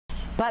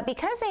But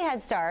because they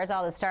had stars,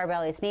 all the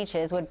starbelly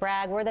sneetches would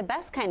brag we're the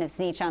best kind of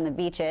sneetch on the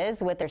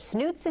beaches. With their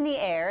snoots in the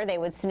air, they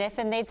would sniff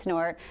and they'd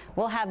snort.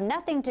 We'll have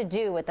nothing to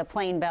do with the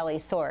plain belly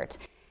sort.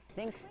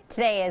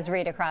 Today is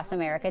Read Across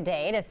America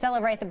Day to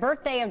celebrate the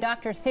birthday of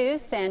Dr.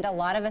 Seuss, and a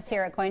lot of us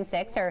here at KOIN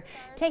 6 are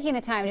taking the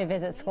time to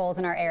visit schools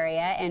in our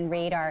area and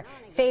read our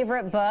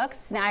favorite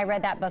books. Now, I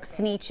read that book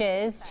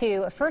Sneetches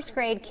to first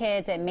grade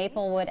kids at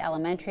Maplewood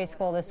Elementary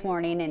School this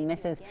morning in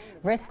Mrs.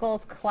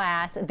 Riscoll's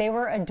class. They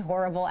were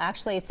adorable,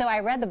 actually. So I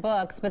read the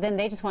books, but then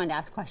they just wanted to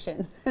ask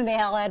questions. They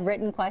all had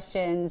written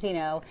questions, you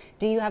know,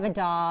 do you have a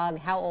dog?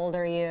 How old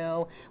are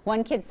you?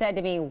 One kid said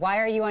to me, why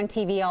are you on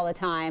TV all the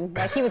time?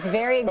 Like, he was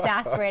very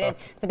exasperated,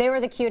 but they were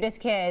the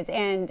cutest kids,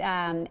 and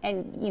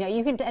you know,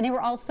 and they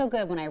were all so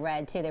good when I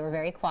read too. They were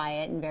very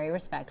quiet and very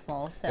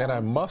respectful. So. And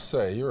I must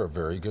say, you're a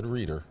very good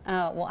reader.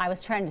 Oh, well, I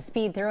was trying to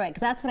speed through it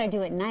because that's what I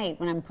do at night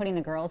when I'm putting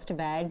the girls to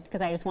bed,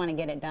 because I just want to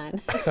get it done.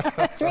 So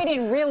I was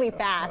reading really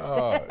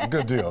fast.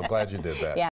 Good deal. Glad you did that. Yeah.